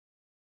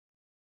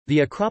The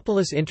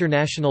Acropolis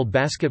International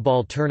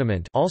Basketball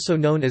Tournament, also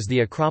known as the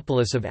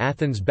Acropolis of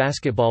Athens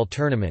Basketball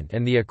Tournament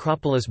and the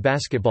Acropolis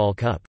Basketball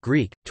Cup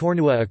 (Greek: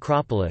 Tournoua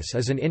Acropolis),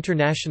 is an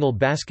international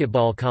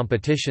basketball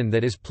competition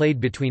that is played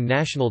between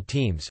national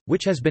teams,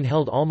 which has been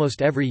held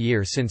almost every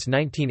year since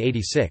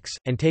 1986,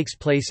 and takes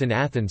place in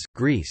Athens,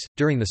 Greece,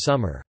 during the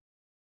summer.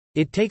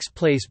 It takes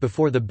place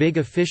before the big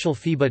official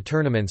FIBA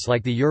tournaments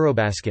like the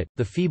Eurobasket,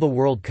 the FIBA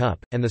World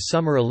Cup, and the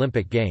Summer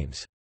Olympic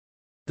Games.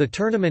 The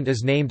tournament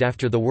is named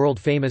after the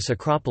world-famous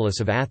Acropolis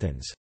of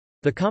Athens.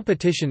 The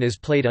competition is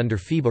played under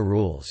FIBA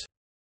rules.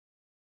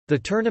 The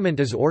tournament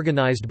is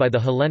organized by the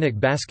Hellenic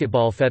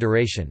Basketball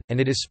Federation,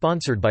 and it is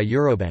sponsored by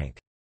Eurobank.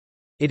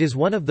 It is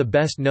one of the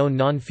best-known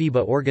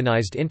non-FIBA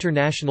organized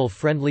international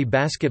friendly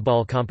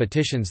basketball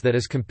competitions that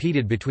is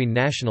competed between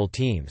national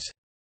teams.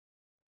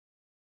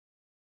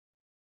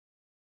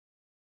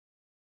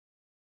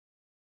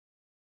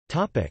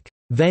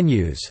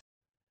 Venues.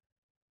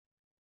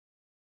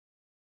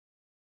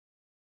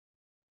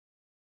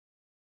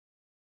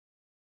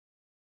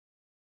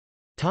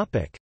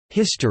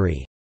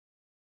 History.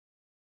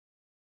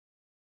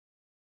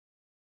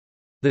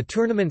 The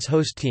tournament's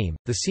host team,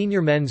 the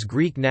senior men's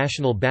Greek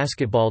national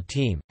basketball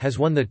team, has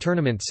won the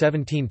tournament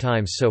 17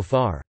 times so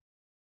far.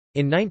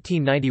 In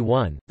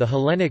 1991, the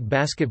Hellenic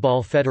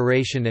Basketball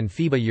Federation and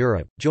FIBA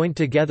Europe joined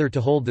together to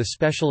hold the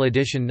special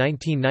edition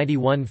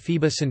 1991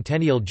 FIBA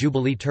Centennial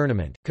Jubilee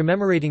Tournament,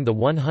 commemorating the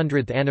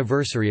 100th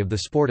anniversary of the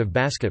sport of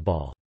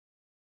basketball.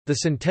 The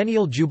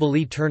Centennial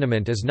Jubilee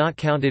Tournament is not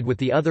counted with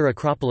the other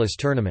Acropolis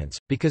tournaments,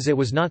 because it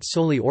was not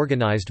solely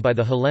organized by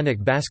the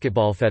Hellenic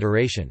Basketball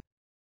Federation.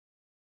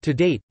 To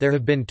date, there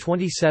have been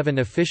 27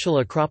 official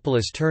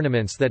Acropolis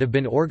tournaments that have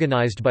been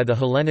organized by the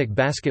Hellenic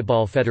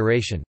Basketball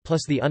Federation,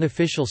 plus the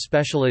unofficial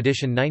Special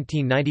Edition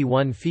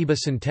 1991 FIBA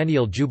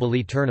Centennial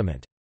Jubilee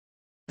Tournament.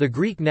 The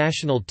Greek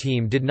national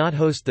team did not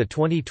host the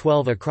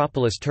 2012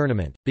 Acropolis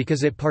Tournament,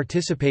 because it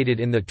participated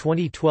in the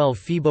 2012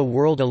 FIBA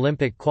World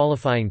Olympic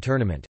Qualifying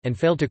Tournament, and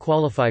failed to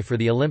qualify for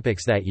the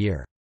Olympics that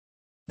year.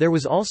 There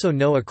was also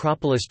no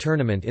Acropolis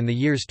Tournament in the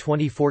years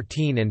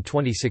 2014 and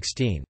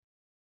 2016.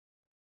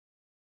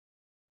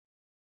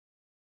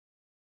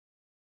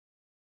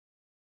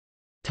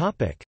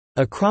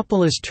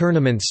 Acropolis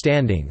Tournament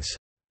standings.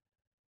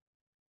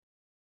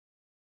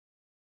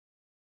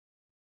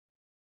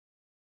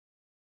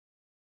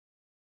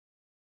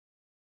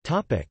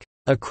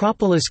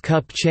 Acropolis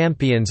Cup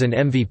champions and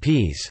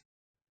MVPs.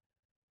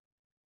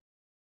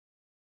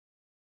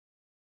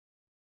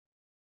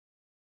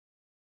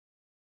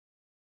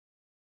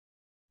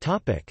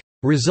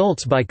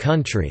 Results by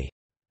country.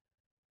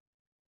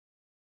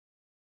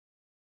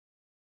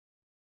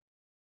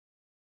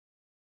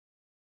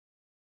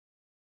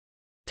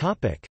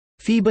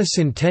 FIBA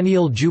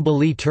Centennial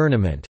Jubilee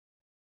Tournament.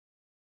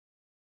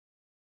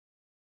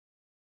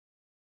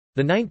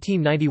 The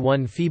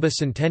 1991 FIBA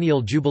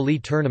Centennial Jubilee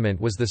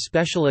Tournament was the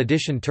special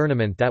edition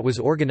tournament that was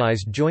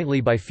organized jointly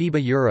by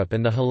FIBA Europe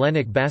and the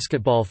Hellenic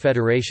Basketball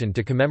Federation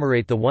to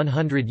commemorate the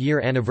 100-year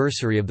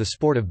anniversary of the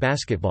sport of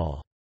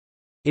basketball.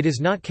 It is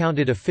not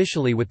counted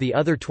officially with the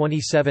other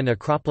 27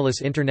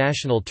 Acropolis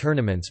international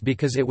tournaments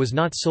because it was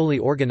not solely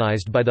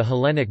organized by the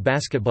Hellenic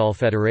Basketball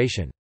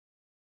Federation.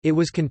 It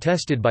was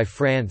contested by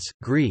France,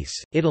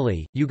 Greece,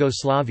 Italy,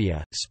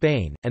 Yugoslavia,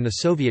 Spain, and the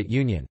Soviet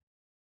Union.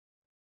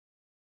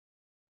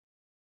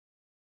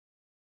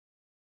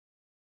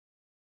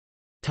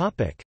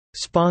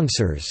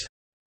 Sponsors: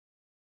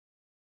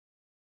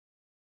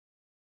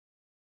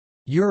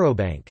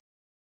 Eurobank.